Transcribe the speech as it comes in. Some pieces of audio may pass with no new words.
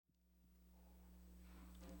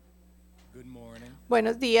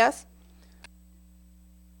Buenos días.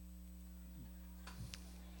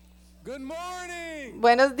 Good morning.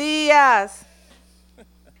 Buenos días.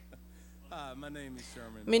 Hi, my name is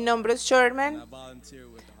Sherman. Mi nombre es And I Sherman. volunteer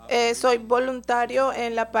with the Soy voluntario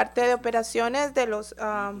en la parte de operaciones de los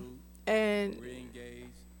Reengage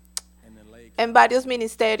and the Lake. en varios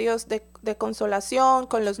ministerios de consolación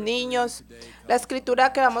con los niños. La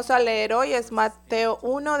escritura que vamos a leer hoy es Mateo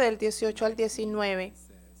 1 del 18 al 19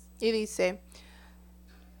 y dice: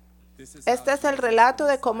 Este es el relato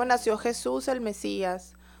de cómo nació Jesús el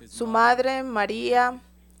Mesías. Su madre, María,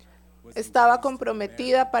 estaba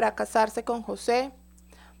comprometida para casarse con José,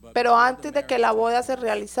 pero antes de que la boda se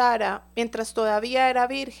realizara, mientras todavía era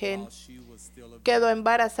virgen, quedó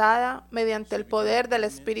embarazada mediante el poder del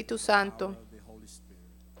Espíritu Santo.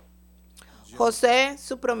 José,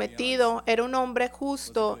 su prometido, era un hombre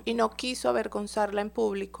justo y no quiso avergonzarla en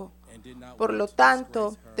público. Por lo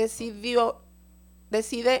tanto,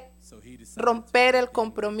 decide romper el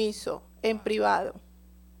compromiso en privado.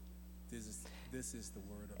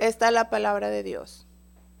 Esta es la palabra de Dios.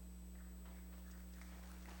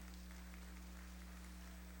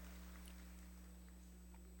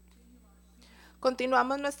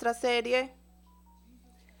 Continuamos nuestra serie.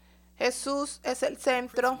 Jesús es el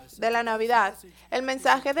centro de la Navidad. El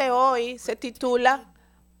mensaje de hoy se titula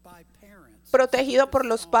Protegido por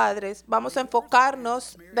los padres. Vamos a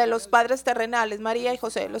enfocarnos de los padres terrenales, María y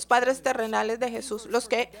José, los padres terrenales de Jesús, los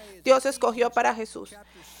que Dios escogió para Jesús.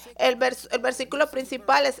 El versículo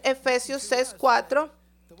principal es Efesios 6:4.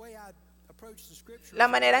 La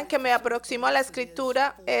manera en que me aproximo a la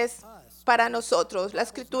escritura es para nosotros. La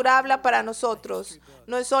escritura habla para nosotros.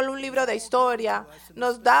 No es solo un libro de historia.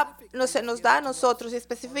 Se nos da a nosotros y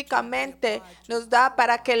específicamente nos da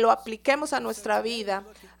para que lo apliquemos a nuestra vida.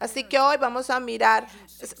 Así que hoy vamos a mirar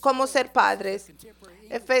cómo ser padres.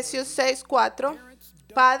 Efesios 6:4.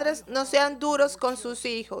 Padres, no sean duros con sus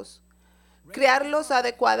hijos. Criarlos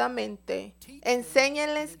adecuadamente.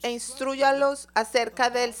 Enséñenles e instrúyalos acerca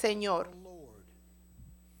del Señor.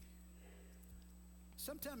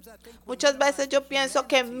 Muchas veces yo pienso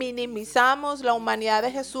que minimizamos la humanidad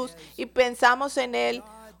de Jesús y pensamos en Él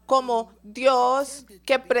como Dios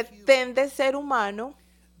que pretende ser humano,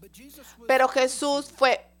 pero Jesús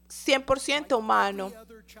fue 100% humano,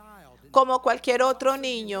 como cualquier otro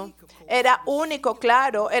niño. Era único,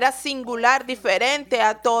 claro, era singular, diferente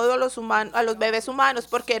a todos los humanos, a los bebés humanos,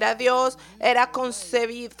 porque era Dios,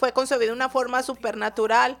 fue concebido de una forma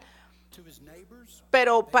supernatural.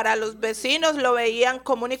 Pero para los vecinos lo veían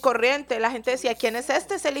común y corriente. La gente decía, ¿quién es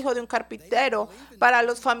este? Es el hijo de un carpintero. Para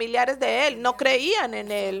los familiares de él, no creían en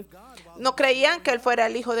él. No creían que él fuera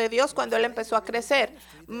el hijo de Dios cuando él empezó a crecer.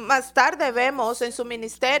 Más tarde vemos en su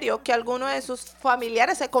ministerio que algunos de sus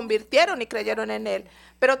familiares se convirtieron y creyeron en él.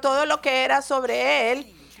 Pero todo lo que era sobre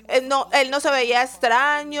él no se veía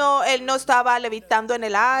extraño, él no estaba levitando en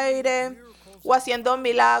el aire o haciendo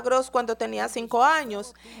milagros cuando tenía 5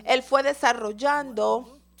 años. Él fue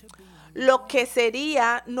desarrollando lo que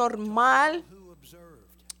sería normal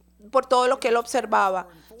por todo lo que él observaba.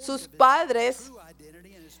 Sus padres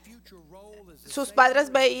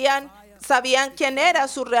sabían quién era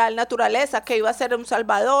su real naturaleza, que iba a ser un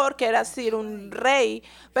salvador, que era ser un rey,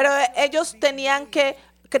 pero ellos tenían que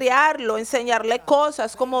criarlo, enseñarle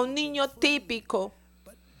cosas como un niño típico.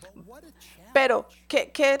 Pero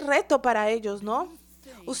qué reto para ellos, ¿no?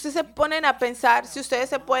 Ustedes se ponen a pensar, si ustedes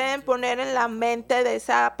se pueden poner en la mente de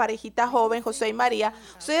esa parejita joven, José y María,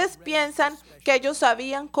 ustedes piensan que ellos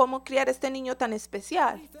sabían cómo criar a este niño tan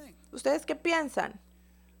especial. ¿Ustedes qué piensan?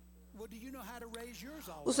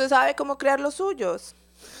 ¿Usted sabe cómo criar los suyos?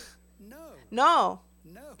 No,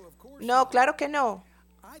 claro que no.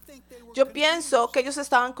 Yo pienso que ellos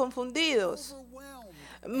estaban confundidos.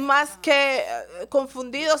 Más que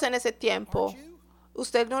confundidos en ese tiempo.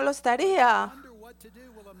 Usted no lo estaría.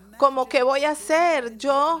 Como que voy a hacer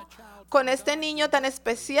yo con este niño tan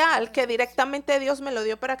especial que directamente Dios me lo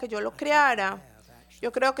dio para que yo lo criara.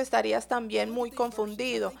 Yo creo que estarías también muy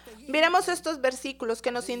confundido. Miremos estos versículos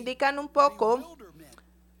que nos indican un poco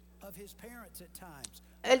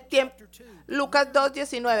el tiempo. Lucas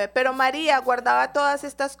 2:19. Pero María guardaba todas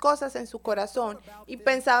estas cosas en su corazón y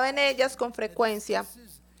pensaba en ellas con frecuencia.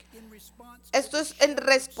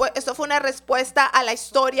 Esto fue una respuesta a la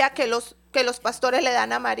historia que los pastores le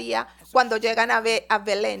dan a María cuando llegan a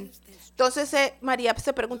Belén. Entonces María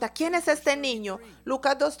se pregunta, ¿quién es este niño?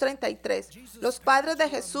 Lucas 2:33. Los padres de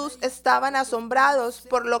Jesús estaban asombrados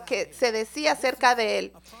por lo que se decía acerca de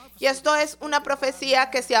él. Y esto es una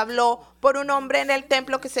profecía que se habló por un hombre en el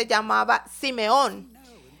templo que se llamaba Simeón.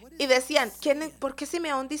 Y decían, ¿por qué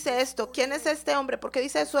Simeón dice esto? ¿Quién es este hombre? ¿Por qué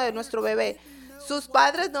dice eso de nuestro bebé? Sus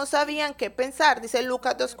padres no sabían qué pensar, dice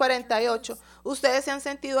Lucas 2:48. Ustedes se han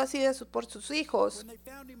sentido así por sus hijos.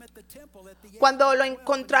 Cuando lo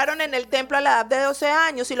encontraron en el templo a la edad de 12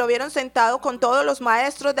 años y lo vieron sentado con todos los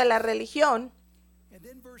maestros de la religión,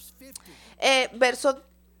 verso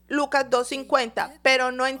Lucas 2:50,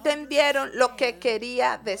 pero no entendieron lo que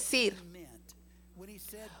quería decir.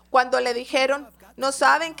 Cuando le dijeron, ¿no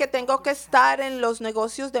saben que tengo que estar en los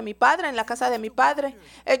negocios de mi padre, en la casa de mi padre?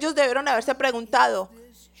 Ellos debieron haberse preguntado,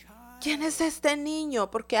 ¿quién es este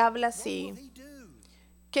niño? ¿Por qué habla así?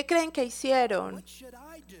 ¿Qué creen que hicieron?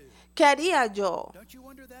 ¿Qué haría yo?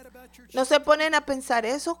 ¿No se ponen a pensar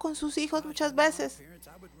eso con sus hijos muchas veces?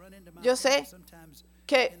 Yo sé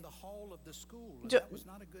que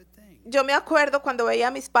yo me acuerdo cuando veía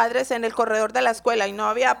a mis padres en el corredor de la escuela y no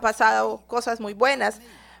había pasado cosas muy buenas.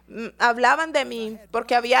 Hablaban de mí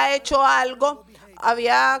porque había hecho algo,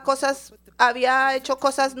 había hecho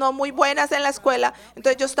cosas no muy buenas en la escuela.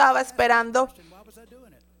 Entonces yo estaba esperando.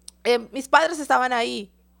 Mis padres estaban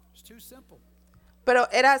ahí, pero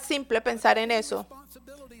era simple pensar en eso.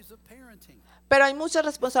 Pero hay muchas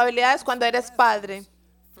responsabilidades cuando eres padre.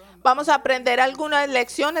 Vamos a aprender algunas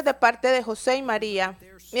lecciones de parte de José y María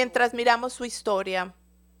mientras miramos su historia.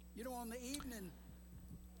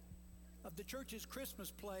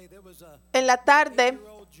 En la tarde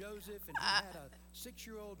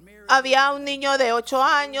había un niño de 8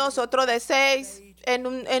 años, otro de 6, en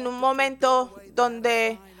un momento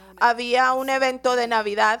donde había un evento de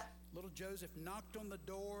Navidad.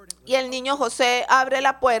 Y el niño José abre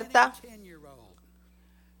la puerta.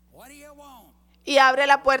 Y abre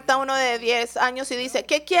la puerta a uno de 10 años y dice,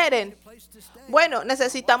 ¿qué quieren? Bueno,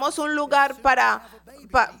 necesitamos un lugar para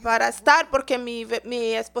estar porque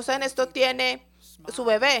mi esposa en esto tiene su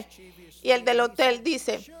bebé. Y el del hotel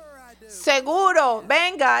dice, seguro,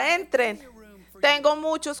 venga, entren. Tengo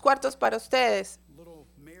muchos cuartos para ustedes.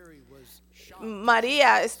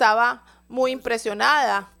 María estaba muy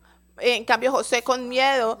impresionada. En cambio, José con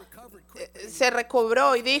miedo se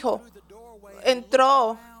recobró y dijo,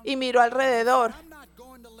 entró y miró alrededor.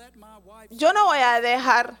 Yo no voy a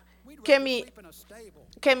dejar que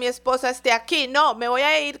mi esposa esté aquí. No, me voy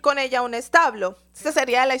a ir con ella a un establo. Esta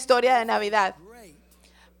sería la historia de Navidad.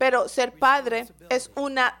 Pero ser padre es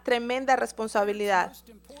una tremenda responsabilidad.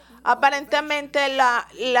 Aparentemente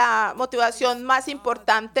la motivación más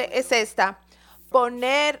importante es esta: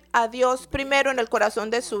 poner a Dios primero en el corazón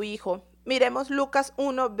de su hijo. Miremos Lucas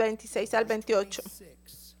 1, 26 al 28.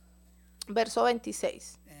 Verso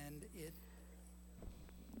 26.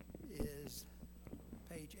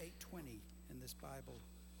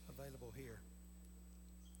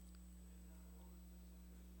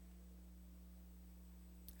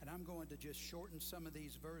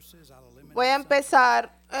 Voy a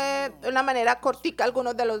empezar de una manera cortica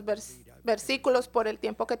algunos de los versículos por el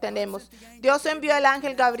tiempo que tenemos. Dios envió al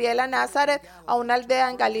ángel Gabriel a Nazaret, a una aldea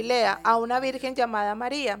en Galilea, a una virgen llamada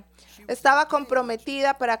María. Estaba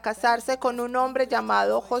comprometida para casarse con un hombre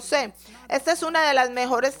llamado José. Esta es una de las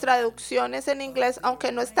mejores traducciones en inglés,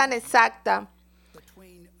 aunque no es tan exacta,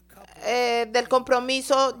 del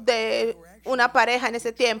compromiso de una pareja en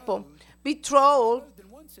ese tiempo. Betrothal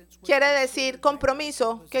quiere decir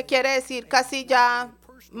compromiso, que quiere decir casi ya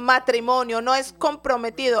matrimonio. No es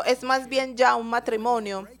comprometido, es más bien ya un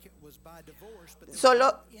matrimonio.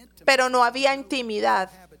 Pero no había intimidad,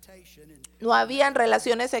 no habían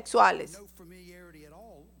relaciones sexuales.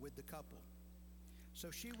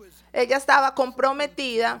 Ella estaba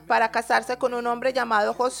comprometida para casarse con un hombre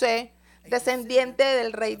llamado José, descendiente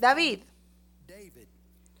del rey David.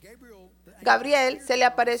 Gabriel se le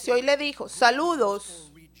apareció y le dijo,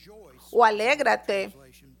 saludos, o alégrate.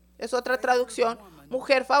 Es otra traducción,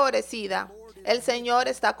 mujer favorecida, el Señor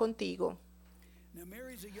está contigo.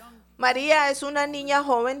 María es una niña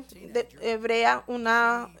joven, hebrea,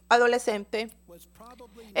 una adolescente.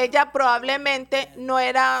 Ella probablemente no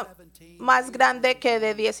era más grande que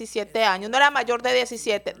de 17 años, no era mayor de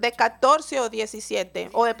 17, de 14 o 17,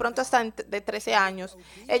 o de pronto hasta de 13 años.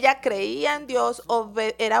 Ella creía en Dios,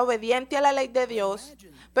 era obediente a la ley de Dios,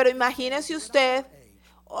 pero imagínese usted,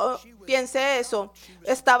 piense eso,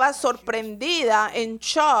 estaba sorprendida, en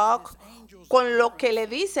shock, con lo que le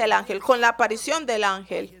dice el ángel, con la aparición del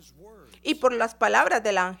ángel y por las palabras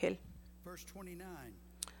del ángel.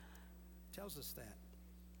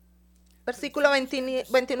 Versículo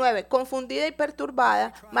 29. Confundida y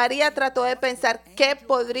perturbada, María trató de pensar qué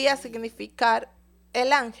podría significar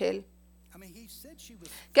el ángel.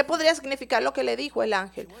 ¿Qué podría significar lo que le dijo el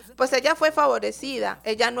ángel? Pues ella fue favorecida,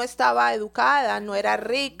 ella no estaba educada, no era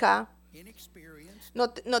rica,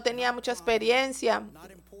 no tenía mucha experiencia,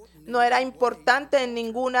 no era importante en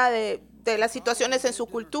ninguna de de las situaciones en su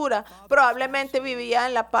cultura. Probablemente vivía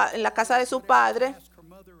en la casa de su padre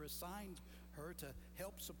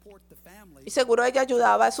y seguro ella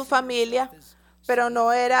ayudaba a su familia, pero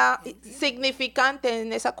no era significante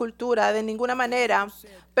en esa cultura de ninguna manera.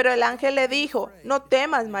 Pero el ángel le dijo, no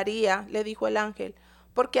temas, María, le dijo el ángel,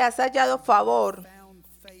 porque has hallado favor.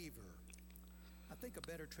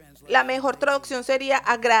 La mejor traducción sería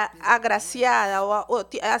agraciada o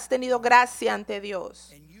has tenido gracia ante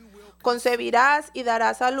Dios. Concebirás y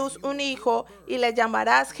darás a luz un hijo y le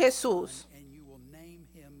llamarás Jesús.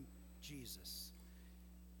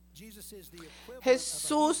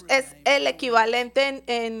 Jesús es el equivalente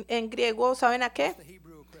en griego, ¿saben a qué?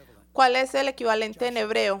 ¿Cuál es el equivalente en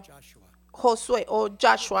hebreo? Josué o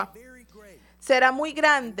Joshua. Será muy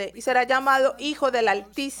grande y será llamado Hijo del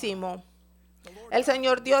Altísimo. El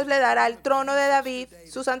Señor Dios le dará el trono de David,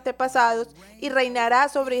 sus antepasados, y reinará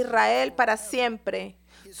sobre Israel para siempre.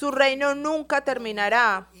 Su reino nunca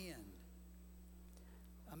terminará.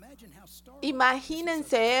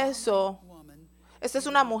 Imagínense eso. Esta es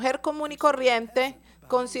una mujer común y corriente,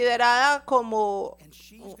 considerada como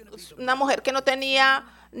una mujer que no tenía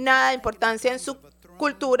nada de importancia en su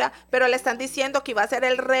cultura, pero le están diciendo que iba a ser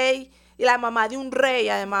el rey y la mamá de un rey,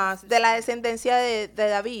 además, de la descendencia de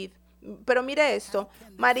David. Pero mire esto,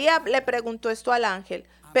 María le preguntó esto al ángel,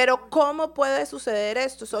 pero ¿cómo puede suceder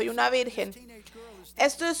esto? Soy una virgen.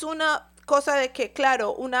 Esto es una cosa de que,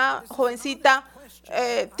 claro, una jovencita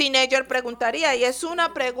teenager preguntaría, y es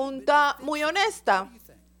una pregunta muy honesta,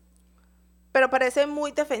 pero parece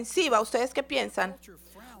muy defensiva. ¿Ustedes qué piensan?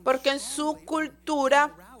 Porque en su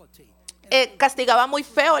cultura castigaba muy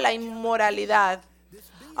feo la inmoralidad.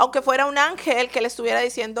 Aunque fuera un ángel que le estuviera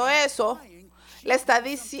diciendo eso, le está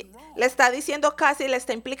diciendo casi, le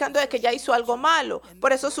está implicando de que ya hizo algo malo.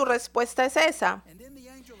 Por eso su respuesta es esa.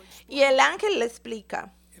 Y el ángel le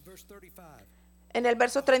explica. En el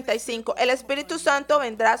verso 35, el Espíritu Santo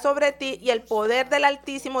vendrá sobre ti y el poder del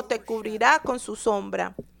Altísimo te cubrirá con su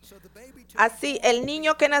sombra. Así, el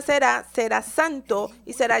niño que nacerá será santo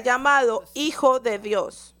y será llamado Hijo de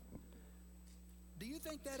Dios.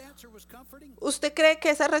 ¿Usted cree que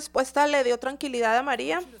esa respuesta le dio tranquilidad a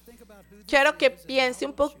María? Quiero que piense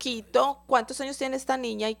un poquito cuántos años tiene esta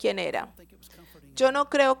niña y quién era. Yo no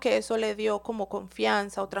creo que eso le dio como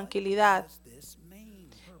confianza o tranquilidad.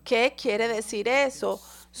 ¿Qué quiere decir eso?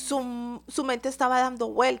 Su mente estaba dando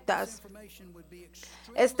vueltas.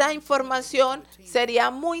 Esta información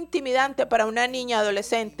sería muy intimidante para una niña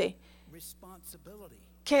adolescente.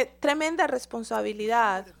 Qué tremenda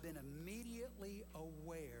responsabilidad.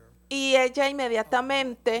 Y ella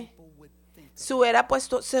inmediatamente se hubiera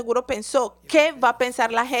puesto, seguro pensó, ¿qué va a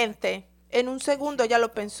pensar la gente? En un segundo ella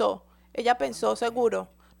lo pensó. Ella pensó, seguro,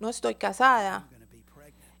 no estoy casada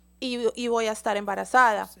y voy a estar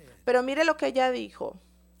embarazada. Pero mire lo que ella dijo.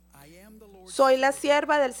 Soy la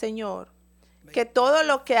sierva del Señor. Que todo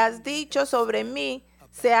lo que has dicho sobre mí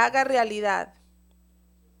se haga realidad.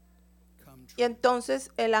 Y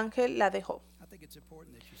entonces el ángel la dejó.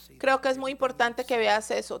 Creo que es muy importante que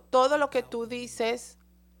veas eso. Todo lo que tú dices,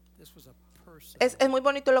 es muy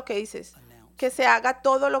bonito lo que dices. Que se haga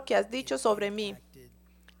todo lo que has dicho sobre mí.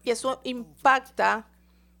 Y eso impacta.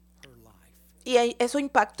 Y eso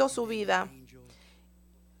impactó su vida.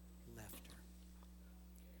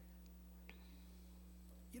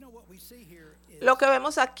 Lo que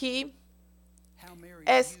vemos aquí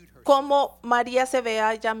es cómo María se ve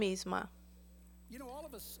a ella misma.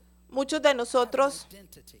 Muchos de nosotros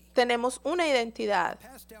tenemos una identidad.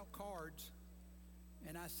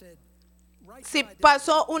 Si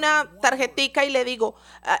paso una tarjetica y le digo,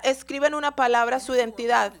 escriben una palabra su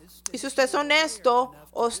identidad, y si usted es honesto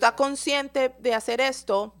o está consciente de hacer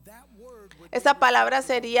esto, esa palabra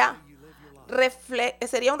sería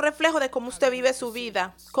un reflejo de cómo usted vive su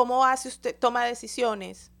vida, cómo hace usted, toma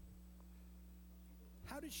decisiones.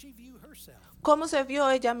 ¿Cómo se vio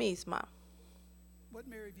ella misma?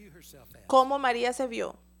 ¿Cómo María se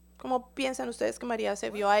vio? ¿Cómo piensan ustedes que María se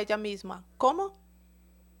vio a ella misma? ¿Cómo?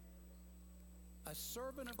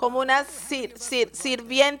 Como una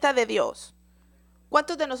sirvienta de Dios.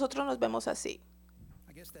 ¿Cuántos de nosotros nos vemos así?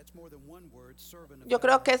 Yo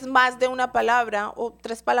creo que es más de una palabra o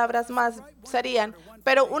 3 palabras más serían,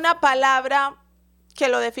 pero una palabra que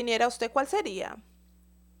lo definiera usted, ¿cuál sería?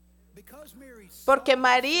 Porque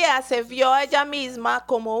María se vio a ella misma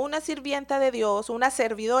como una sirvienta de Dios, una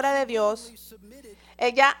servidora de Dios.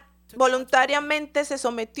 Ella voluntariamente se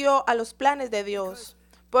sometió a los planes de Dios,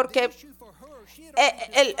 porque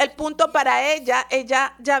el punto para ella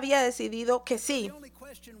ya había decidido que sí.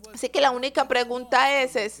 Así que la única pregunta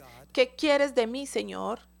es, ¿qué quieres de mí,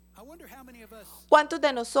 Señor? ¿Cuántos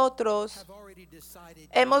de nosotros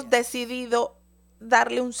hemos decidido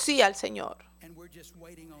darle un sí al Señor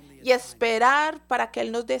y esperar para que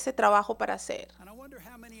Él nos dé ese trabajo para hacer?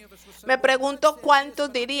 Me pregunto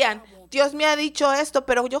cuántos dirían, Dios me ha dicho esto,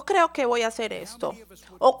 pero yo creo que voy a hacer esto.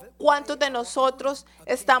 O cuántos de nosotros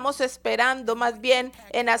estamos esperando más bien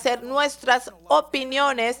en hacer nuestras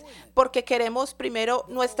opiniones porque queremos primero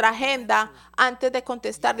nuestra agenda antes de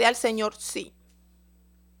contestarle al Señor sí.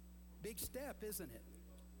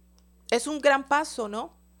 Es un gran paso,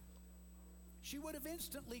 ¿no?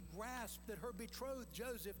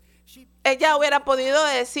 Ella hubiera podido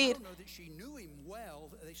decir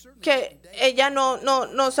que ella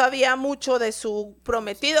no sabía mucho de su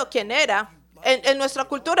prometido, quién era. En nuestra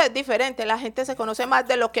cultura es diferente, la gente se conoce más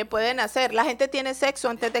de lo que pueden hacer. La gente tiene sexo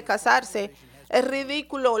antes de casarse. Es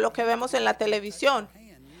ridículo lo que vemos en la televisión.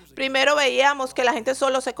 Primero veíamos que la gente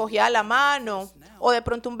solo se cogía la mano o de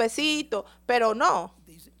pronto un besito, pero no.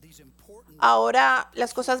 Ahora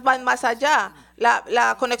las cosas van más allá.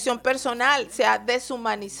 La conexión personal se ha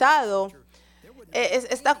deshumanizado.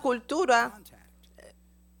 Esta cultura,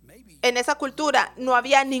 en esa cultura no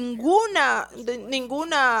había ninguna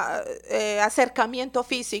acercamiento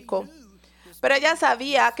físico. Pero ella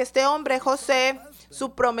sabía que este hombre, José,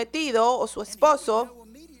 su prometido o su esposo,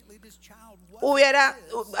 hubiera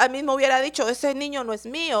dicho, ese niño no es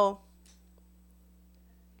mío.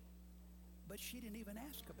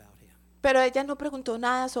 Pero ella no preguntó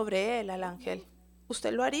nada sobre él al ángel.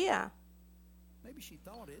 ¿Usted lo haría?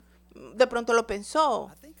 De pronto lo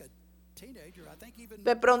pensó.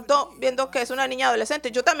 De pronto, viendo que es una niña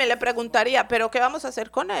adolescente, yo también le preguntaría, ¿pero qué vamos a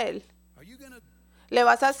hacer con él? ¿Le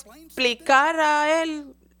vas a explicar a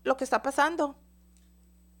él lo que está pasando?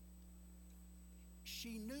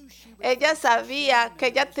 Ella sabía que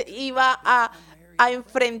ella iba a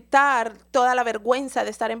enfrentar toda la vergüenza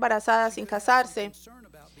de estar embarazada sin casarse.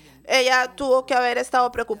 Ella tuvo que haber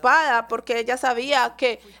estado preocupada porque ella sabía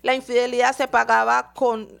que la infidelidad se pagaba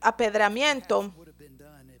con apedreamiento.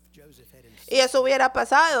 Y eso hubiera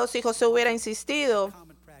pasado si José hubiera insistido,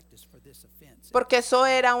 porque eso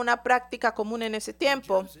era una práctica común en ese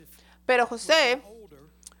tiempo. Pero José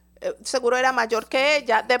seguro era mayor que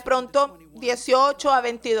ella, de pronto 18 a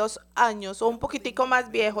 22 años o un poquitico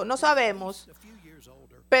más viejo, no sabemos,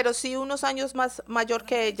 pero sí unos años más mayor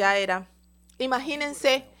que ella era.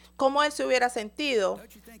 Imagínense cómo él se hubiera sentido.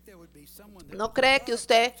 ¿No cree que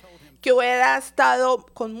usted que hubiera estado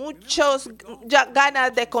con muchas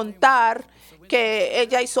ganas de contar que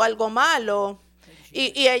ella hizo algo malo?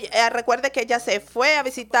 Y ella, recuerde que ella se fue a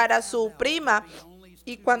visitar a su prima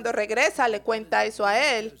y cuando regresa le cuenta eso a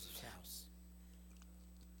él.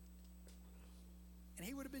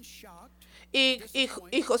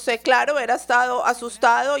 Y José, claro, hubiera estado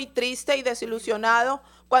asustado y triste y desilusionado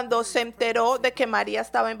cuando se enteró de que María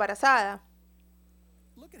estaba embarazada.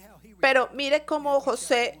 Pero mire cómo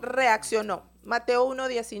José reaccionó. Mateo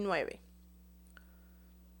 1:19.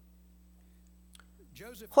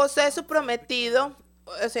 José, su prometido,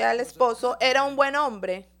 o sea, el esposo, era un buen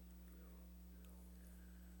hombre.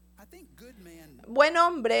 Buen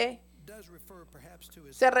hombre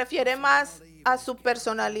se refiere más a su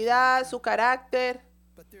personalidad, su carácter,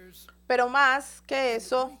 pero más que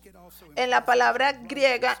eso, en la palabra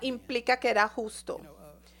griega implica que era justo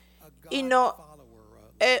y no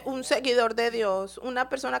un seguidor de Dios, una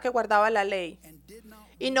persona que guardaba la ley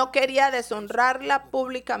y no quería deshonrarla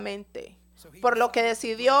públicamente, por lo que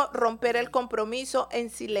decidió romper el compromiso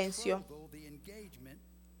en silencio.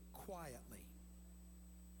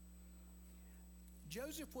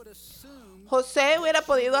 José hubiera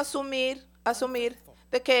podido asumir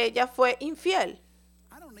de que ella fue infiel.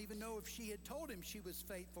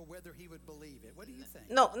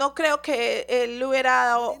 No creo que él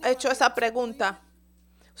hubiera hecho esa pregunta.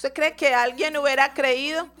 ¿Usted cree que alguien hubiera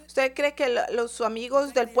creído? ¿Usted cree que los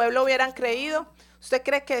amigos del pueblo hubieran creído? ¿Usted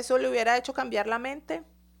cree que eso le hubiera hecho cambiar la mente?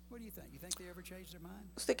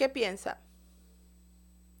 ¿Usted qué piensa?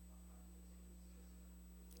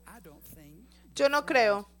 Yo no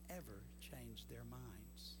creo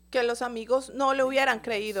que los amigos no le hubieran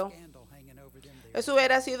creído. Eso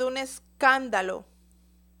hubiera sido un escándalo.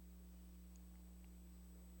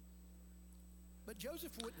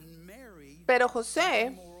 Pero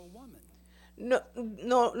José no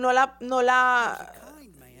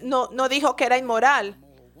dijo que era inmoral.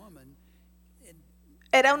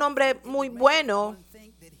 Era un hombre muy bueno.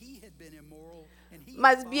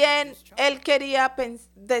 Más bien, él quería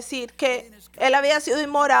decir que él había sido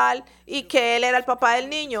inmoral y que él era el papá del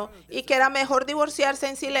niño y que era mejor divorciarse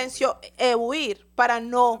en silencio e huir para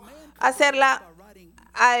no hacerla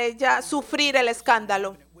a ella sufrir el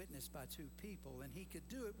escándalo.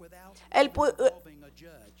 Él,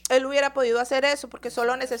 él hubiera podido hacer eso porque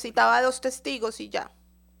solo necesitaba 2 testigos y ya.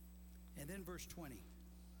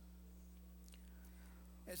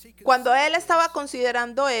 Cuando él estaba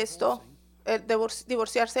considerando esto, el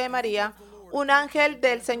divorciarse de María, un ángel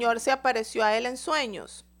del Señor se apareció a él en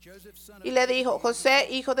sueños y le dijo: José,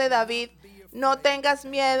 hijo de David, no tengas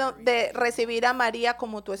miedo de recibir a María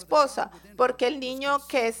como tu esposa, porque el niño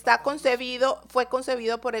que está concebido fue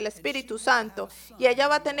concebido por el Espíritu Santo, y ella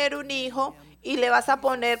va a tener un hijo y le vas a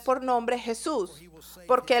poner por nombre Jesús,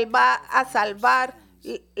 porque él va a salvar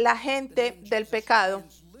la gente del pecado.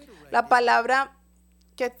 La palabra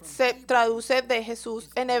que se traduce de Jesús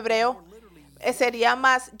en hebreo sería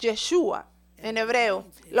más Yeshua en hebreo,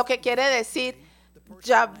 lo que quiere decir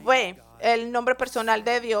Yahvé, el nombre personal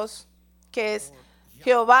de Dios, que es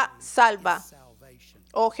Jehová salva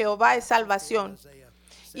o Jehová es salvación.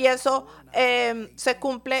 Y eso se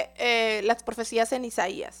cumple las profecías en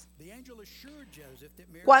Isaías.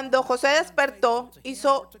 Cuando José despertó,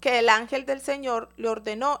 hizo que el ángel del Señor le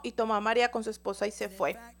ordenó y tomó a María con su esposa y se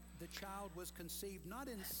fue.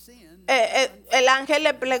 El ángel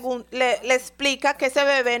le explica que ese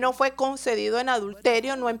bebé no fue concebido en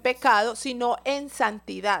adulterio, no en pecado, sino en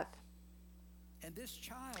santidad.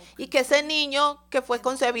 Y que ese niño que fue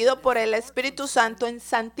concebido por el Espíritu Santo en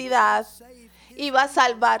santidad iba a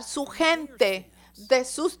salvar su gente de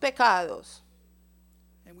sus pecados.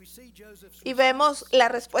 Y vemos la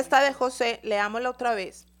respuesta de José, leámosla otra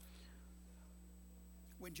vez.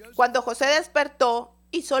 Cuando José despertó,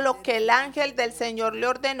 hizo lo que el ángel del Señor le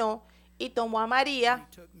ordenó y tomó a María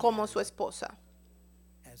como su esposa.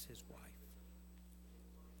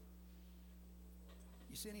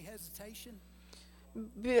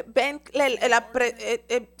 Ven,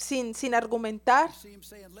 sin argumentar,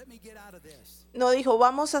 no dijo: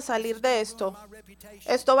 vamos a salir de esto,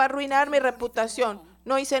 esto va a arruinar mi reputación.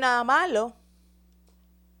 No hice nada malo.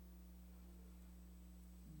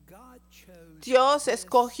 Dios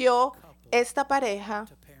escogió esta pareja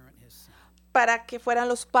para que fueran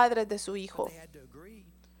los padres de su hijo,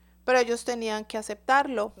 pero ellos tenían que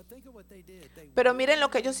aceptarlo. Pero miren lo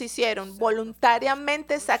que ellos hicieron: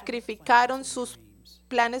 voluntariamente sacrificaron sus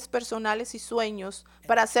planes personales y sueños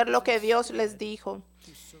para hacer lo que Dios les dijo.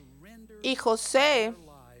 Y José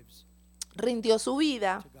rindió su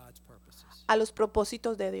vida a los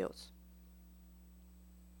propósitos de Dios.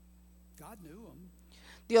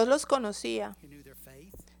 Dios los conocía,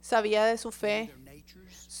 sabía de su fe,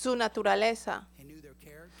 su naturaleza,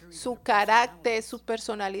 su carácter, su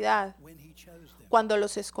personalidad, cuando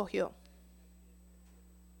los escogió.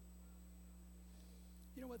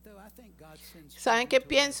 ¿Saben qué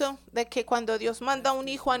pienso? De que cuando Dios manda un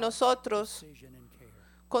hijo a nosotros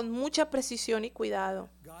con mucha precisión y cuidado,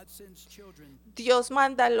 Dios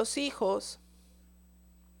manda a los hijos,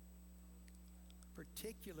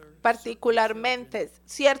 particularmente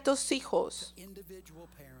ciertos hijos,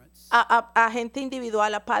 a gente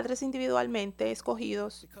individual, a padres individualmente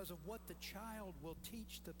escogidos,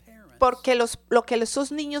 porque lo que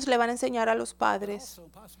esos niños le van a enseñar a los padres,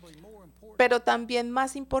 pero también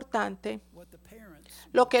más importante,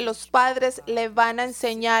 lo que los padres le van a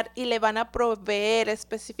enseñar y le van a proveer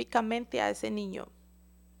específicamente a ese niño.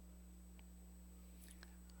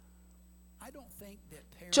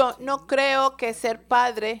 Yo no creo que ser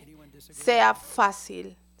padre sea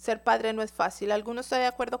fácil. Ser padre no es fácil. ¿Alguno está de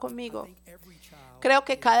acuerdo conmigo? Creo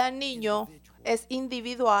que cada niño es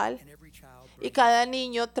individual y cada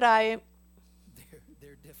niño trae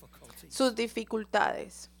sus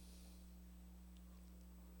dificultades.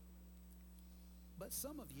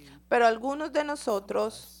 Pero algunos de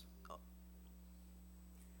nosotros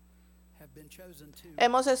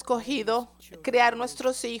hemos escogido criar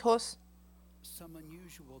nuestros hijos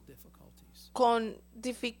con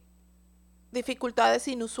dificultades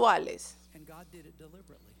inusuales.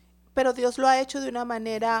 Pero Dios lo ha hecho de una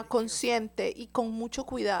manera consciente y con mucho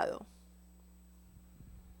cuidado.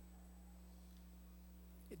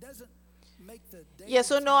 Y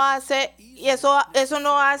eso no hace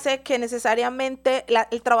que necesariamente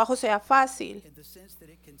el trabajo sea fácil.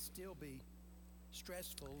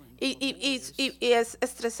 Y es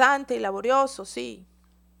estresante y laborioso, sí.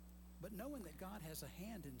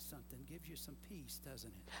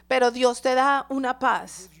 Pero Dios te da una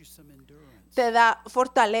paz, te da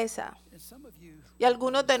fortaleza. Y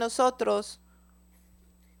algunos de nosotros,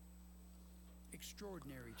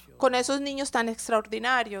 con esos niños tan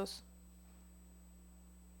extraordinarios,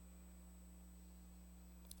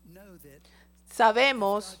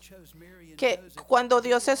 sabemos que cuando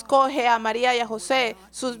Dios escoge a María y a José,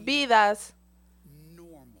 sus vidas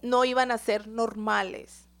no iban a ser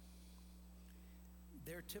normales.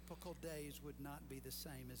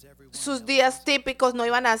 Sus días típicos no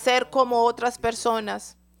iban a ser como otras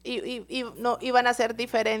personas y no iban a ser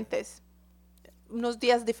diferentes, unos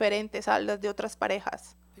días diferentes a los de otras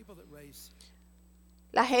parejas.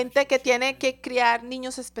 La gente que tiene que criar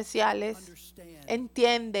niños especiales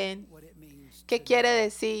entienden qué quiere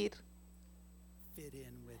decir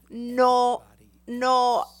no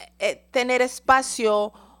tener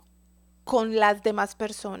espacio con las demás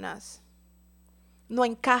personas, no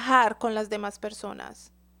encajar con las demás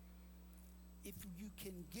personas.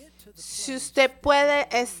 Si usted puede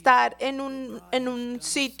estar en un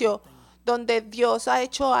sitio donde Dios ha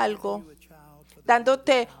hecho algo,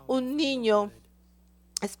 dándote un niño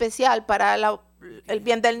especial para el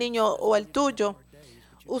bien del niño o el tuyo,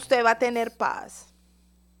 usted va a tener paz.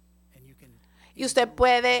 Y usted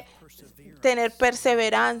puede tener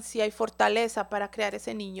perseverancia y fortaleza para crear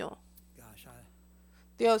ese niño.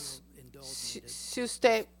 Dios, si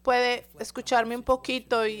usted puede escucharme un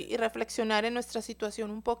poquito y reflexionar en nuestra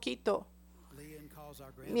situación un poquito.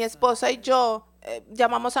 Mi esposa y yo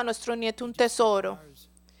llamamos a nuestro nieto un tesoro.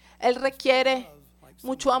 Él requiere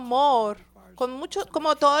mucho amor,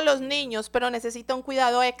 como todos los niños, pero necesita un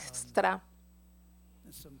cuidado extra.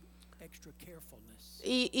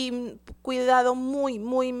 Y cuidado muy,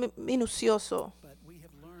 muy minucioso.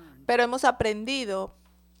 Pero hemos aprendido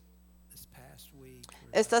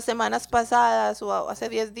estas semanas pasadas o hace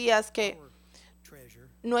 10 días que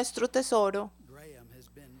nuestro tesoro,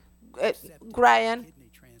 Graham,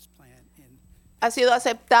 ha sido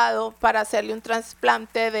aceptado para hacerle un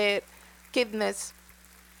trasplante de kidneys.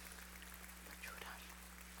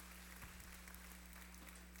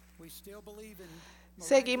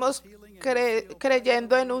 Seguimos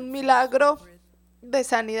creyendo en un milagro de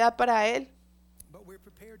sanidad para él.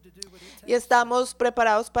 Y estamos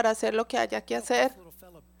preparados para hacer lo que haya que hacer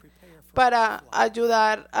para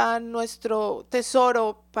ayudar a nuestro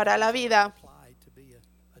tesoro para la vida.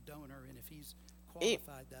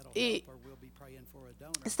 Y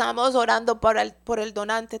estamos orando por el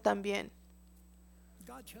donante también.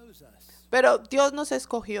 Pero Dios nos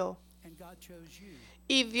escogió.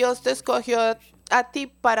 Y Dios te escogió a ti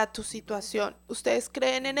para tu situación. ¿Ustedes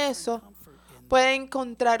creen en eso? ¿Puede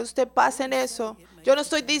encontrar usted paz en eso? Yo no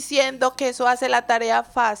estoy diciendo que eso hace la tarea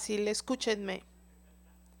fácil. Escúchenme.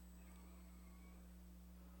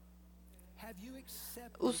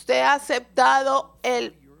 ¿Usted ha aceptado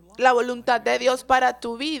la voluntad de Dios para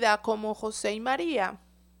tu vida como José y María?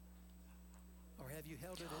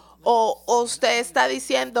 ¿O usted está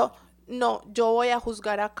diciendo, no, yo voy a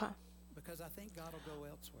juzgar acá?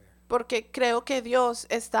 Porque creo que Dios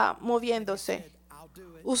está moviéndose.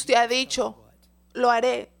 Usted ha dicho, lo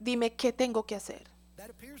haré, dime qué tengo que hacer.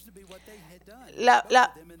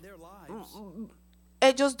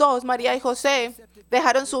 Ellos dos, María y José,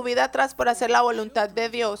 dejaron su vida atrás por hacer la voluntad de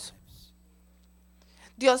Dios.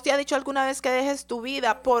 Dios te ha dicho alguna vez que dejes tu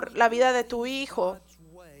vida por la vida de tu hijo.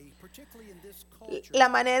 La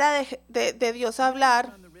manera de Dios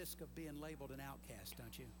hablar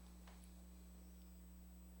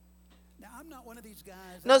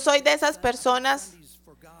no soy de esas personas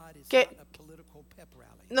que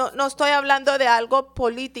no estoy hablando de algo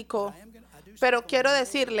político, pero quiero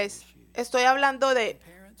decirles, estoy hablando de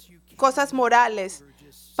cosas morales.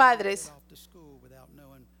 Padres,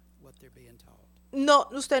 no,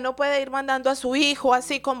 usted no puede ir mandando a su hijo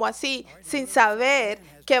así como así, sin saber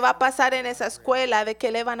qué va a pasar en esa escuela, de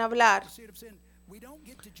qué le van a hablar.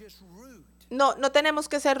 No tenemos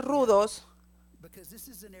que ser rudos,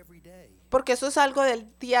 porque eso es algo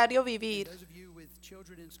del diario vivir.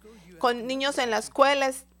 Con niños en la escuela,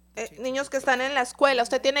 niños que están en la escuela,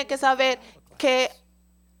 usted tiene que saber que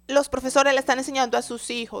los profesores le están enseñando a sus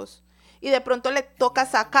hijos. Y de pronto le toca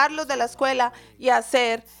sacarlos de la escuela y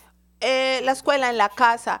hacer la escuela en la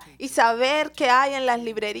casa. Y saber qué hay en las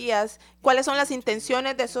librerías, cuáles son las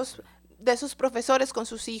intenciones de esos profesores con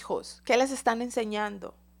sus hijos. ¿Qué les están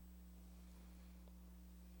enseñando?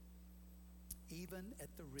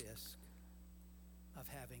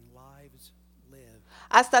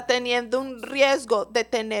 Hasta teniendo un riesgo de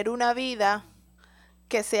tener una vida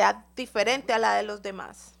que sea diferente a la de los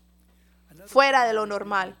demás, fuera de lo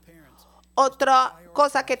normal. Otra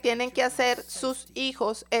cosa que tienen que hacer sus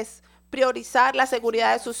hijos es priorizar la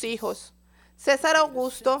seguridad de sus hijos. César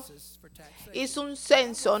Augusto hizo un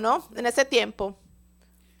censo, ¿no? En ese tiempo.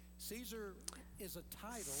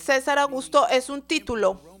 César Augusto es un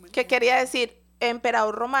título que quería decir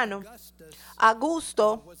emperador romano.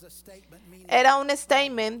 Augusto era un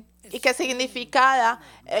statement y que significaba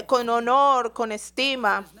con honor, con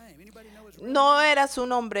estima. No era su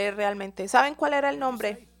nombre realmente. ¿Saben cuál era el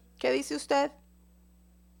nombre? ¿Qué dice usted?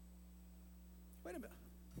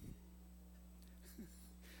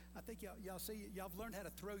 I think y'all see, y'all learned how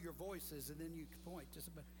to throw your voices and then you point just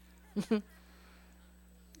a bit.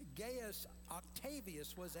 Gaius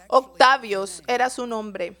Octavius was actually Octavios his name, era su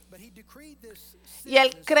nombre. but he decreed this Y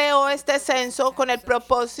él census creó for este the purpose of censo con el taxation.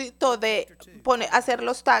 propósito de hacer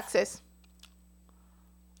los taxes.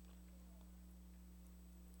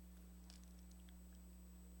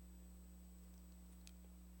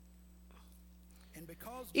 And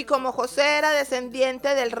because Y Joseph como was José a era descendant descendiente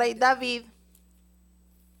of del King rey David,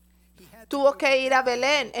 he had to tuvo go que to ir a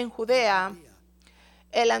Bethlehem Belén, en in Judea, Judea,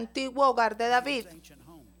 el antiguo hogar de David. David's ancient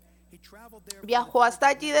home. He traveled there from the Viajó hasta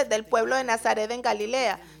village of allí desde el Nazareth in pueblo de Galilee. Nazaret en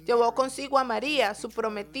Galilea. Llevó consigo a María, su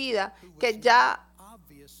prometida, Who was que not ya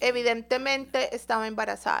obviously evidentemente estaba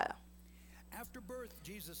embarazada. after birth,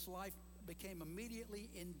 Jesus' life became immediately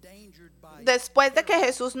endangered by Después de que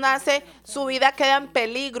Jesús nace, su vida queda en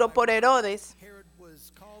peligro por Herodes. Herod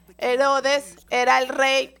was called the king of the Herodes Jews, era el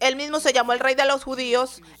rey, él mismo se llamó el rey de los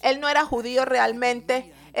judíos. Él no era judío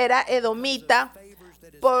realmente, era edomita,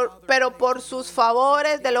 pero por sus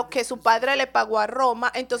favores de lo que su padre le pagó a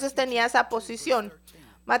Roma, entonces tenía esa posición.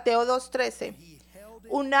 Mateo 2:13. he held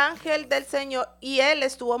it. Un ángel del Señor, y él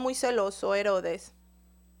estuvo muy celoso, Herodes.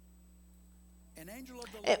 An angel of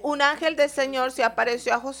the Lord Un ángel del Señor se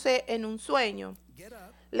apareció a José en un sueño. get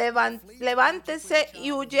up, Levántese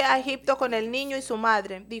y huye a Egipto con el niño y su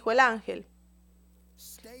madre, dijo el ángel.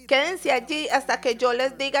 stay there Quédense allí hasta que yo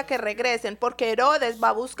les diga que regresen, porque Herodes va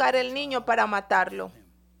a buscar el niño para matarlo.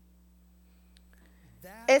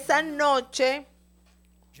 that Esa noche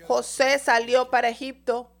José salió para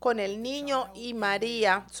Egipto con el niño y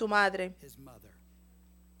María, su madre. his mother.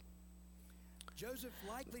 Joseph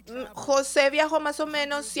likely traveled José viajó más o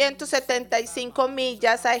menos 175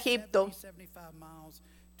 millas a Egipto. 75 miles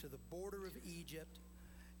to the border of Egypt,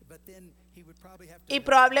 but then he would probably have to Y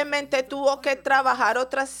probablemente tuvo que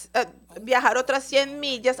viajar otras 100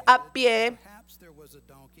 millas a pie. perhaps there was a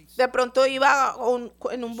donkey. De pronto iba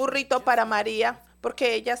en un burrito para María,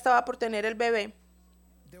 porque ella estaba por tener el bebé.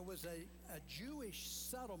 There was a Jewish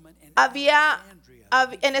settlement in Había,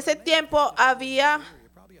 Alexandria. en ese tiempo había,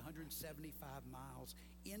 Probably 175 miles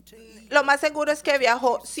into Egypt. lo más seguro es que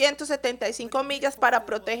viajó 175 millas para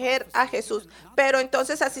proteger a Jesús. Pero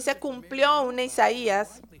entonces así se cumplió un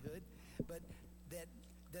Isaías But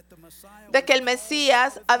that the Messiah de que el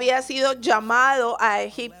Mesías había sido llamado a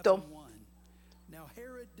Egipto. Now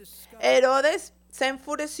Herod discovered, Herodes se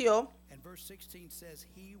enfureció and verse 16 says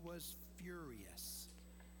he was furious.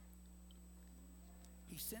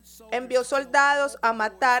 He sent soldiers envió to kill soldados all a the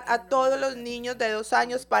matar boys a born todos in los Bethlehem niños de 2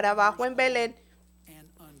 años para abajo en Belén and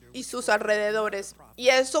under, y which sus fulfilled alrededores. another Y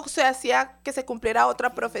eso se hacía que se cumpliera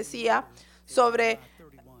otra profecía sobre prophecy.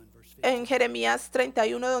 31, verse 15. en Jeremías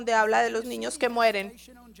 31, donde habla de los niños que mueren.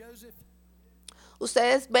 Hesitation on Joseph?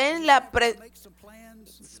 Ustedes ven Make some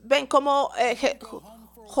plans. ven cómo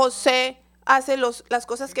José hace las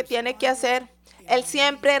cosas que tiene que hacer. Él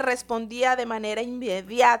siempre respondía de manera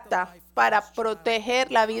inmediata para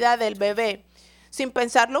proteger la vida del bebé. Sin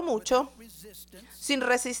pensarlo mucho, Resistance sin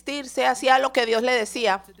resistirse, hacía lo que Dios le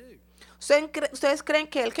decía. to do. ¿Ustedes creen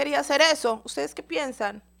que él quería hacer eso? ¿Ustedes qué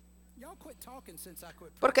piensan? Y'all quit talking since I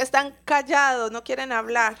quit. Porque están callados, no quieren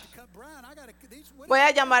hablar. Brian, I gotta, Voy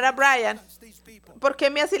a llamar a Brian. these people. ¿Por qué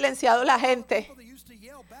me ha silenciado la gente? They used to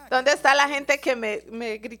yell back. ¿Dónde está la gente que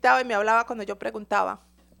me gritaba y me hablaba cuando yo preguntaba?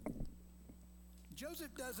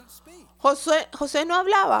 Joseph doesn't speak. José no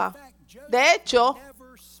hablaba. In fact, Joseph De hecho,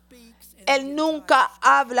 never speaks in él the nunca entire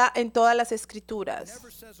habla en todas las escrituras.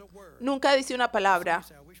 never says a word. Nunca dice una palabra.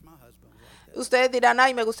 Say, I wish my husband was like that. Ustedes dirán,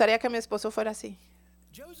 ay, me gustaría que mi esposo fuera así.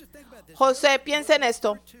 Joseph, think about this. José, piensa en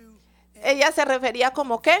esto. To Ella se refería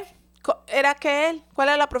como qué. ¿Era que él? ¿Cuál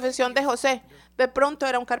era la profesión de José? De pronto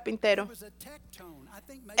era un carpintero. was a tectone. I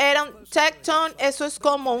think maybe Era it's un close to it. tectone, eso es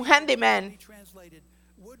como un handyman. He translated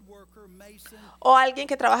woodworker, mason, O alguien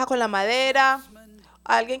que trabaja con la madera.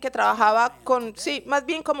 Alguien que trabajaba con, sí, más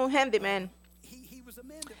bien como un handyman. he was a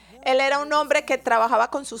man that worked. Él era un hombre que trabajaba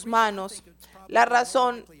con sus manos. La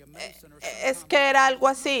razón es que era algo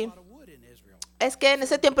así. A lot of wood in Israel. Es que en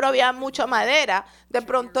ese tiempo no había mucha madera. De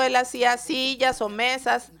pronto él hacía sillas o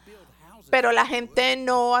mesas, pero la gente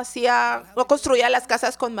no construía las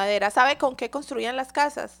casas con madera. ¿Sabe con qué construían las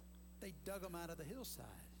casas? They dug them out of the hillside.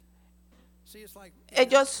 See, it's like in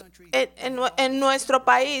Ellos, this country, en nuestro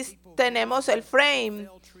país tenemos el frame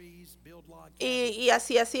fell trees, build log y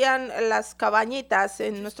así hacían las cabañitas.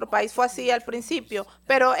 En nuestro país fue así al principio,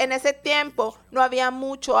 pero en ese tiempo no había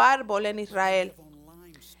mucho árbol en Israel. on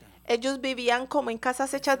limestone. Ellos vivían como en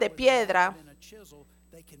casas hechas de piedra And a chisel,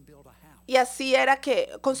 they can build a house. y así era que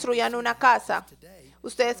construían una casa. Today,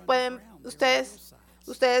 Ustedes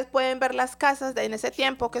Ustedes pueden ver las casas en ese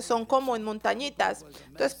tiempo que son como en montañitas.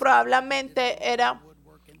 Entonces probablemente era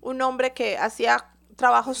un hombre que hacía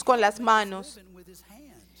trabajos con las manos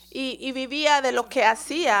y vivía de lo que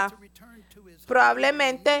hacía.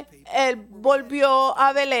 Probablemente él volvió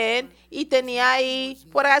a Belén y tenía ahí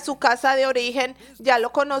fuera de su casa de origen, ya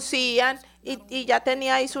lo conocían y ya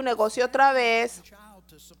tenía ahí su negocio otra vez,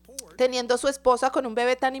 teniendo su esposa con un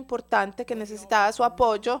bebé tan importante que necesitaba su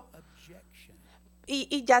apoyo.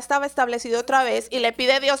 Y ya estaba establecido otra vez y le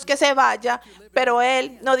pide a Dios que se vaya, pero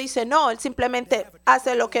él no dice no, él simplemente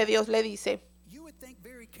hace lo que Dios le dice.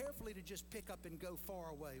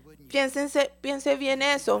 Piense bien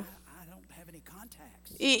eso.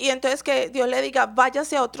 Y entonces que Dios le diga,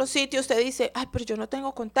 váyase a otro sitio, usted dice, ay, pero yo no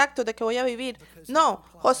tengo contacto, ¿de qué voy a vivir? No,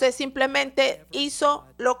 José simplemente hizo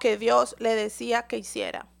lo que Dios le decía que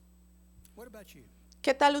hiciera.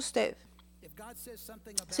 ¿Qué tal usted?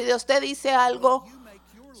 Si Dios te dice algo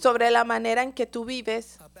sobre la manera en que tú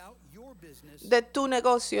vives, de tu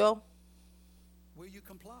negocio,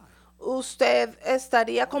 ¿usted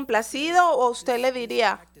estaría complacido o usted le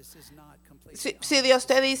diría, si Dios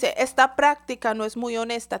te dice, esta práctica no es muy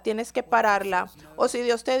honesta, tienes que pararla? O si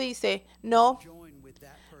Dios te dice, no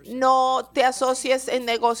te asocies en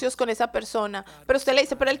negocios con esa persona, pero usted le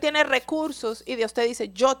dice, pero él tiene recursos, y Dios te dice,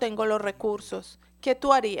 yo tengo los recursos, ¿qué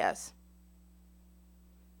tú harías?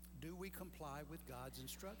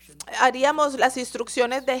 ¿Haríamos las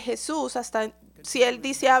instrucciones de Jesús hasta si él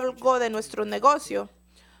dice algo de nuestro negocio?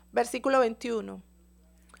 Versículo 21.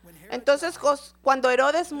 Entonces, cuando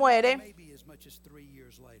Herodes muere,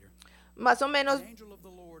 más o menos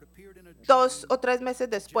 2 o 3 meses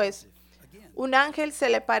después, un ángel se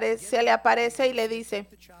le aparece y le dice,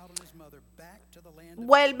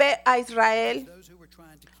 vuelve a Israel,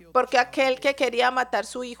 porque aquel que quería matar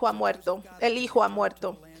su hijo ha muerto, el hijo ha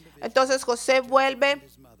muerto. Entonces José vuelve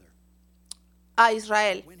a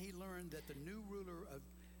Israel.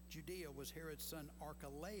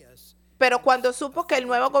 Pero cuando supo que el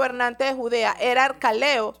nuevo gobernante de Judea era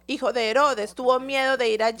Arquelao, hijo de Herodes, tuvo miedo de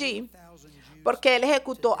ir allí, porque él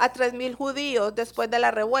ejecutó a 3,000 judíos después de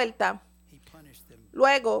la revuelta.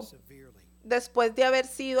 Luego, después de haber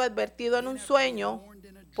sido advertido en un sueño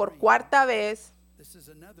por 4ª vez,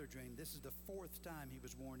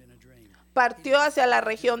 partió hacia la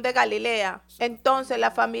región de Galilea. Entonces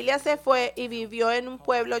la familia se fue y vivió en un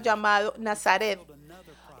pueblo llamado Nazaret.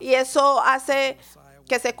 Y eso hace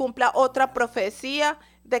que se cumpla otra profecía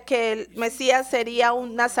de que el Mesías sería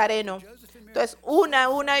un nazareno. Entonces,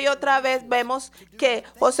 una y otra vez vemos que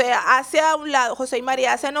José y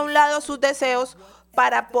María hacen a un lado sus deseos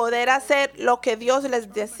para poder hacer lo que Dios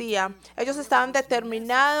les decía. Ellos estaban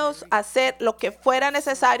determinados a hacer lo que fuera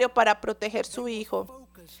necesario para proteger su hijo.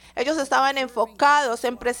 Ellos estaban enfocados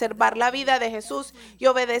en preservar la vida de Jesús y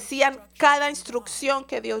obedecían cada instrucción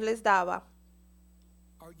que Dios les daba.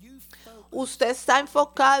 ¿Usted está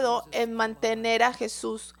enfocado en mantener a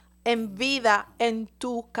Jesús en vida en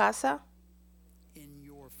tu casa,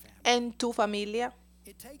 en tu familia?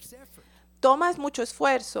 Tomas mucho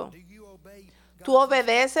esfuerzo. Tú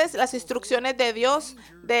obedeces las instrucciones de Dios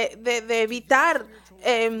de evitar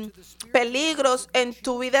peligros en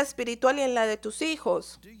tu vida espiritual y en la de tus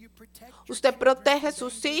hijos. Usted protege a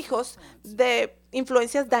sus hijos de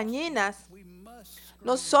influencias dañinas.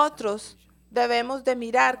 Nosotros debemos de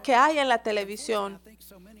mirar qué hay en la televisión.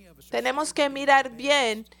 Tenemos que mirar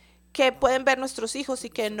bien qué pueden ver nuestros hijos y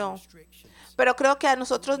qué no. Pero creo que a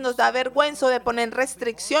nosotros nos da vergüenza de poner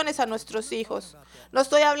restricciones a nuestros hijos. No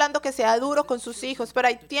estoy hablando que sea duro con sus hijos, pero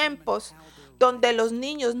hay tiempos donde los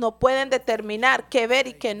niños no pueden determinar qué ver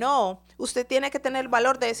y qué no. Usted tiene que tener el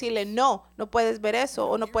valor de decirle, no puedes ver eso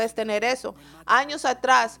o no puedes tener eso. Años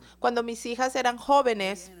atrás, cuando mis hijas eran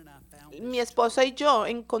jóvenes, mi esposa y yo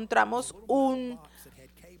encontramos una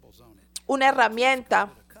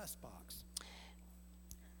herramienta.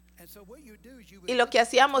 Y lo que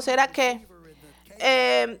hacíamos era que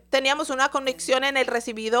teníamos una conexión en el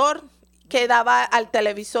recibidor que daba al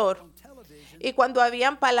televisor. Y cuando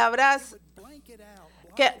habían palabras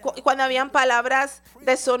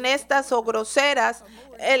deshonestas o groseras,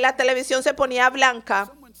 la televisión se ponía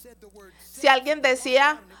blanca. Si alguien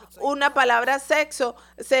decía una palabra sexo,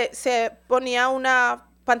 se ponía una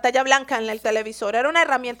pantalla blanca en el televisor. Era una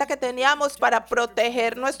herramienta que teníamos para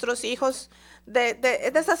proteger nuestros hijos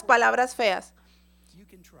de esas palabras feas.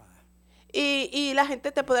 Y la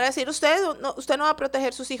gente te podrá decir, usted no va a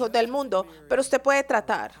proteger sus hijos del mundo, pero usted puede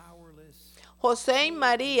tratar. José y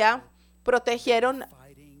María protegieron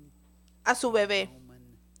a su bebé.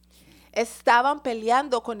 Estaban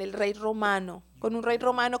peleando con el rey romano, con un rey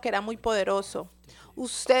romano que era muy poderoso.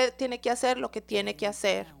 Usted tiene que hacer lo que tiene que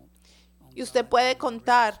hacer. Y usted puede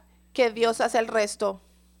contar que Dios hace el resto.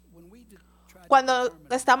 Cuando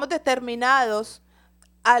estamos determinados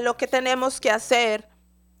a lo que tenemos que hacer,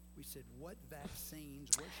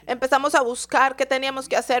 empezamos a buscar qué teníamos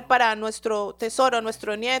que hacer para nuestro tesoro,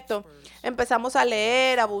 nuestro nieto. Empezamos a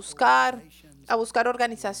leer, a buscar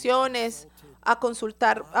organizaciones, a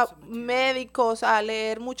consultar a médicos, a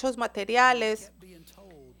leer muchos materiales.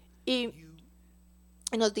 Y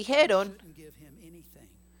nos dijeron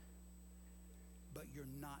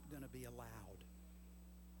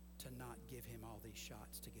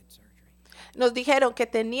que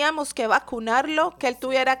teníamos que vacunarlo, que él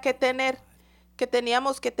tuviera que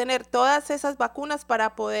teníamos que tener todas esas vacunas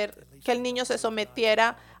para poder que el niño se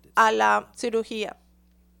sometiera a la cirugía.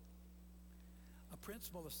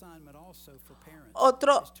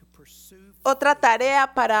 Otra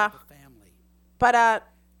tarea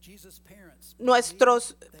para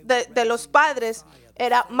nuestros de los padres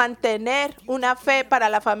era mantener una fe para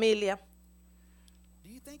la familia.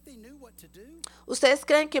 ¿Ustedes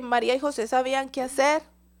creen que María y José sabían qué hacer?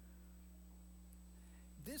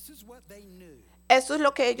 Eso es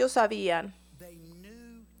lo que ellos sabían.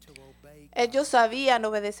 Ellos sabían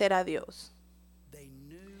obedecer a Dios.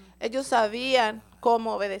 Ellos sabían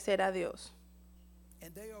cómo obedecer a Dios.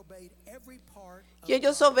 Y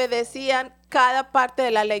ellos obedecían cada parte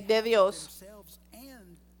de la ley de Dios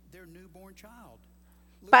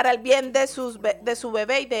para el bien de su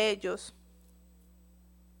bebé y de ellos.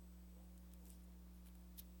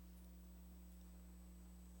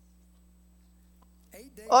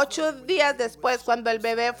 Ocho días después, cuando el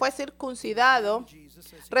bebé fue circuncidado,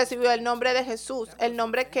 recibió el nombre de Jesús, el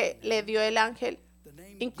nombre que le dio el ángel,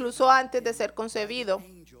 incluso antes de ser concebido.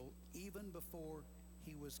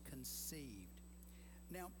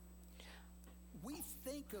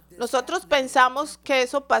 Nosotros pensamos que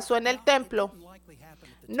eso pasó en el templo.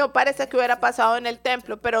 No parece que hubiera pasado en el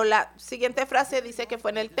templo, pero la siguiente frase dice que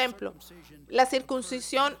fue en el templo. La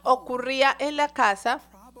circuncisión ocurría en la casa.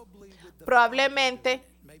 Probablemente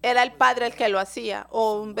era el padre el que lo hacía,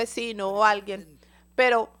 o un vecino o alguien,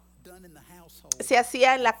 pero se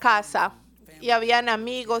hacía en la casa y habían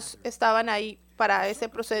amigos, estaban ahí para ese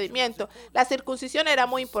procedimiento. La circuncisión era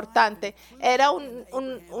muy importante, era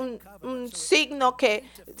un signo que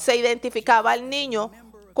se identificaba al niño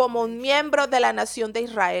como un miembro de la nación de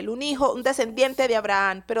Israel, un hijo, un descendiente de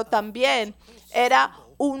Abraham, pero también era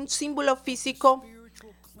un símbolo físico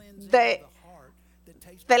de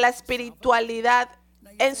la espiritualidad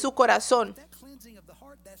en su corazón.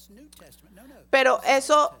 Pero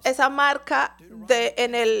esa marca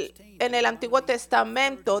en el Antiguo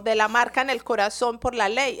Testamento, de la marca en el corazón por la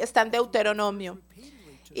ley, está en Deuteronomio.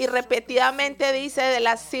 Y repetidamente dice de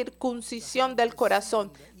la circuncisión del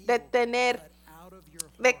corazón,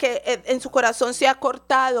 de que en su corazón se ha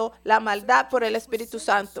cortado la maldad por el Espíritu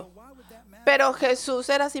Santo. Pero Jesús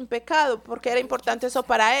era sin pecado. ¿Por qué era importante eso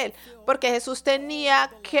para él? Porque Jesús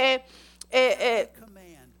tenía que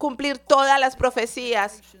cumplir todas las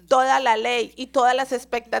profecías, toda la ley y todas las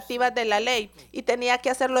expectativas de la ley. Y tenía que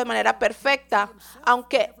hacerlo de manera perfecta,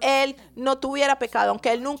 aunque él no tuviera pecado,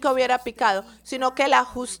 aunque él nunca hubiera pecado, sino que la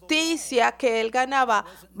justicia que él ganaba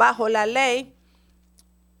bajo la ley,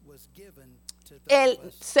 él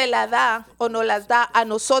se la da o nos las da a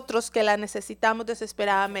nosotros que la necesitamos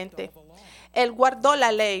desesperadamente. Él guardó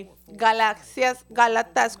la ley.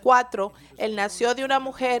 Gálatas 4, él nació de una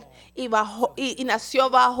mujer y nació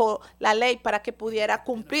bajo la ley para que pudiera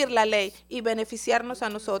cumplir la ley y beneficiarnos a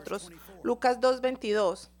nosotros. Lucas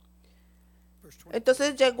 2:22.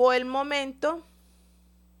 Entonces llegó el momento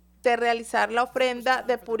de realizar la ofrenda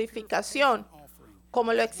de purificación,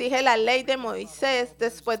 como lo exige la ley de Moisés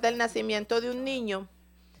después del nacimiento de un niño.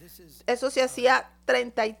 Eso se hacía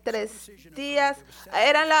 33 días.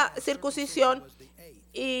 Era la circuncisión.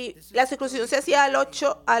 Y la circuncisión se hacía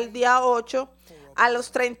al día 8, a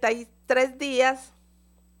los 33 días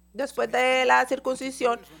después de la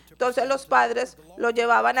circuncisión. Entonces los padres lo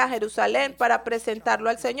llevaban a Jerusalén para presentarlo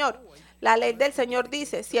al Señor. La ley del Señor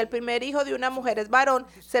dice, si el primer hijo de una mujer es varón,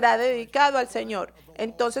 será dedicado al Señor.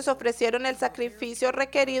 Entonces ofrecieron el sacrificio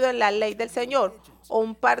requerido en la ley del Señor, o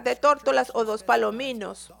un par de tórtolas o 2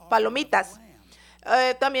 palomitas.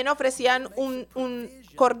 También ofrecían un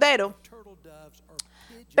cordero.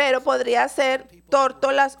 Pero podría ser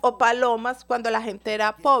tórtolas o palomas cuando la gente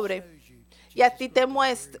era pobre. Y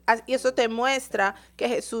eso te muestra que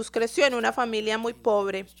Jesús creció en una familia muy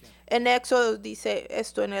pobre. En Éxodo dice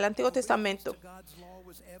esto, en el Antiguo Testamento.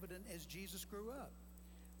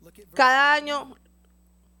 Cada año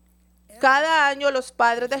los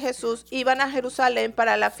padres de Jesús iban a Jerusalén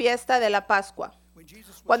para la fiesta de la Pascua.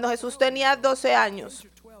 Cuando Jesús tenía 12 años.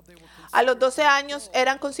 A los 12 años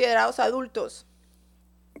eran considerados adultos.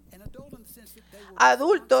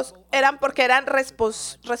 Adultos eran porque eran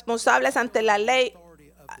responsables ante la ley,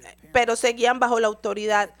 pero seguían bajo la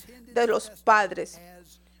autoridad de los padres.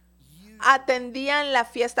 Atendían la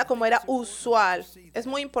fiesta como era usual. Es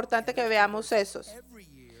muy importante que veamos eso.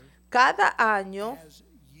 Cada año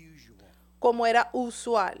como era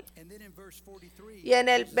usual. Y en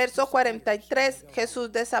el verso 43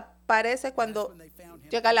 Jesús desaparece cuando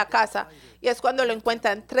llega a la casa, y es cuando lo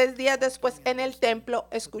encuentran 3 días después en el templo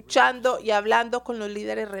escuchando y hablando con los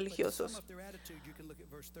líderes religiosos.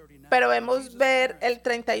 Pero vemos ver el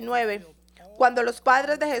 39. Cuando los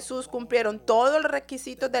padres de Jesús cumplieron todos los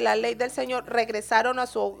requisitos de la ley del Señor, regresaron a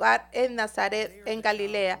su hogar en Nazaret, en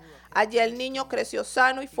Galilea. Allí el niño creció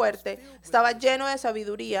sano y fuerte, estaba lleno de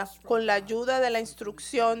sabiduría, con la ayuda de la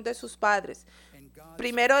instrucción de sus padres.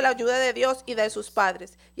 Primero la ayuda de Dios y de sus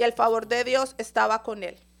padres, y el favor de Dios estaba con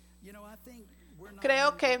él.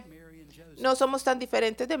 Creo que no somos tan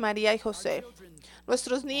diferentes de María y José.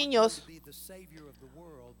 Nuestros niños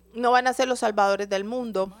no van a ser los salvadores del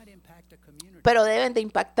mundo, pero deben de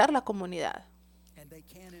impactar la comunidad.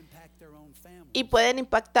 Y pueden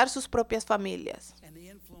impactar sus propias familias.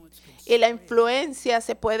 Y la influencia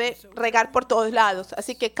se puede regar por todos lados.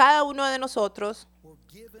 Así que cada uno de nosotros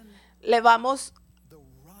le vamos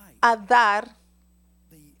a dar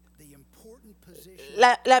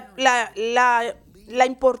la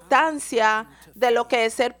importancia de lo que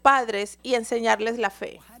es ser padres y enseñarles la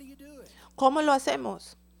fe. ¿Cómo lo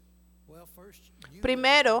hacemos?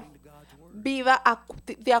 Primero, viva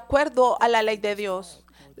de acuerdo a la ley de Dios.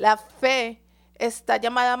 La fe está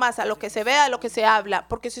llamada más a lo que se ve, a lo que se habla.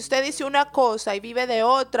 Porque si usted dice una cosa y vive de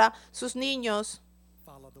otra, sus niños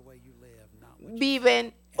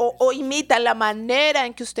viven o imitan la manera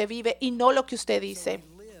en que usted vive y no lo que usted dice.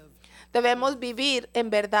 Debemos vivir en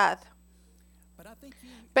verdad.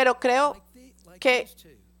 Pero creo que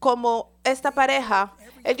como esta pareja,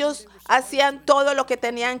 ellos hacían todo lo que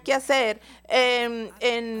tenían que hacer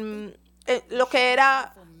en lo que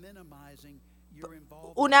era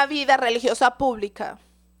una vida religiosa pública.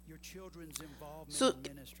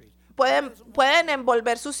 Pueden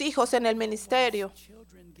envolver sus hijos en el ministerio.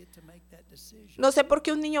 No sé por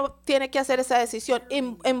qué un niño tiene que hacer esa decisión.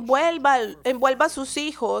 Envuelva a sus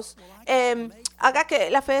hijos. Haga que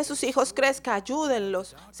la fe de sus hijos crezca.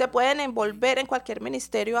 Ayúdenlos. Se pueden envolver en cualquier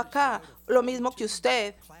ministerio acá. Lo mismo que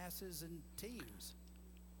usted.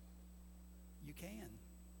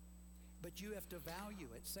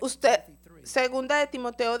 Segunda de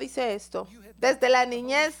Timoteo dice esto: desde la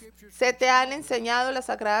niñez se te han enseñado las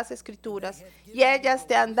sagradas escrituras y ellas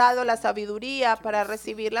te han dado la sabiduría para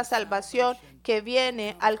recibir la salvación que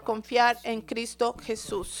viene al confiar en Cristo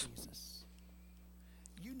Jesús.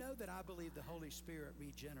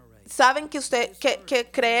 Saben que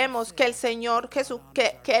creemos que el Señor Jesús,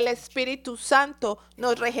 que el Espíritu Santo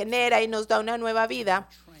nos regenera y nos da una nueva vida.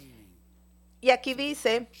 Y aquí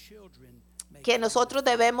dice que nosotros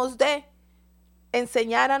debemos de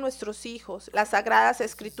enseñar a nuestros hijos las sagradas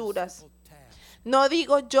escrituras. No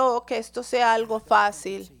digo yo que esto sea algo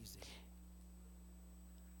fácil.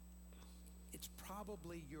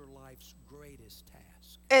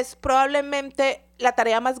 Es probablemente la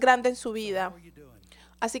tarea más grande en su vida.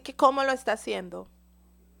 Así que, ¿cómo lo está haciendo?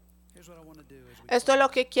 Esto es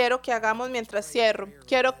lo que quiero que hagamos mientras cierro.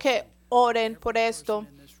 Quiero que oren por esto,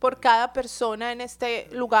 por cada persona en este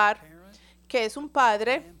lugar, que es un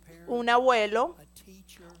padre, un abuelo,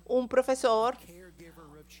 un profesor,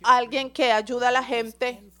 alguien que ayuda a la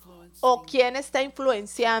gente o quien está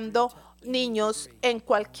influenciando niños en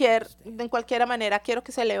cualquier manera. Quiero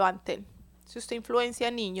que se levanten. Si usted influencia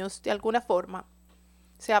a niños de alguna forma,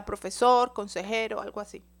 sea profesor, consejero, algo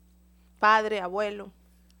así, padre, abuelo.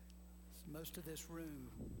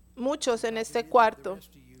 Muchos en este cuarto,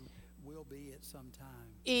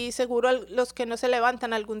 y seguro los que no se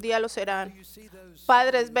levantan algún día lo serán.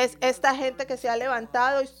 Padres, ves esta gente que se ha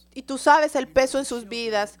levantado y tú sabes el peso en sus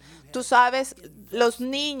vidas. Tú sabes los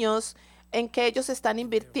niños en que ellos están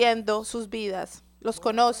invirtiendo sus vidas. Los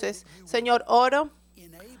conoces. Señor, oro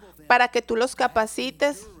para que tú los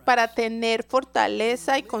capacites para tener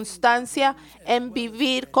fortaleza y constancia en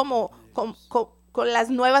vivir con las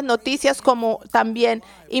nuevas noticias, como también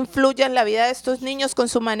influye en la vida de estos niños con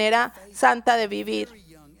su manera santa de vivir.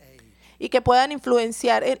 Y que puedan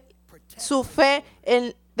influenciar su fe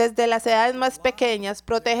desde las edades más pequeñas.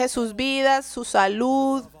 Protege sus vidas, su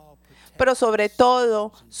salud, pero sobre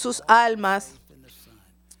todo sus almas.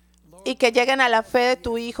 Y que lleguen a la fe de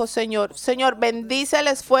tu Hijo, Señor. Señor, bendice el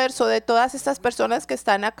esfuerzo de todas estas personas que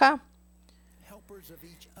están acá.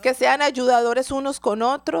 que sean ayudadores unos con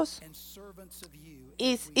otros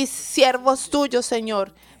y siervos tuyos,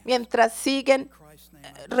 Señor, mientras siguen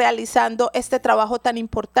realizando este trabajo tan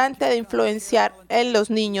importante de influenciar en los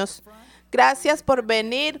niños. Gracias por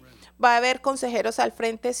venir. Va a haber consejeros al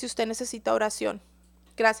frente si usted necesita oración.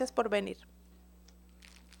 Gracias por venir.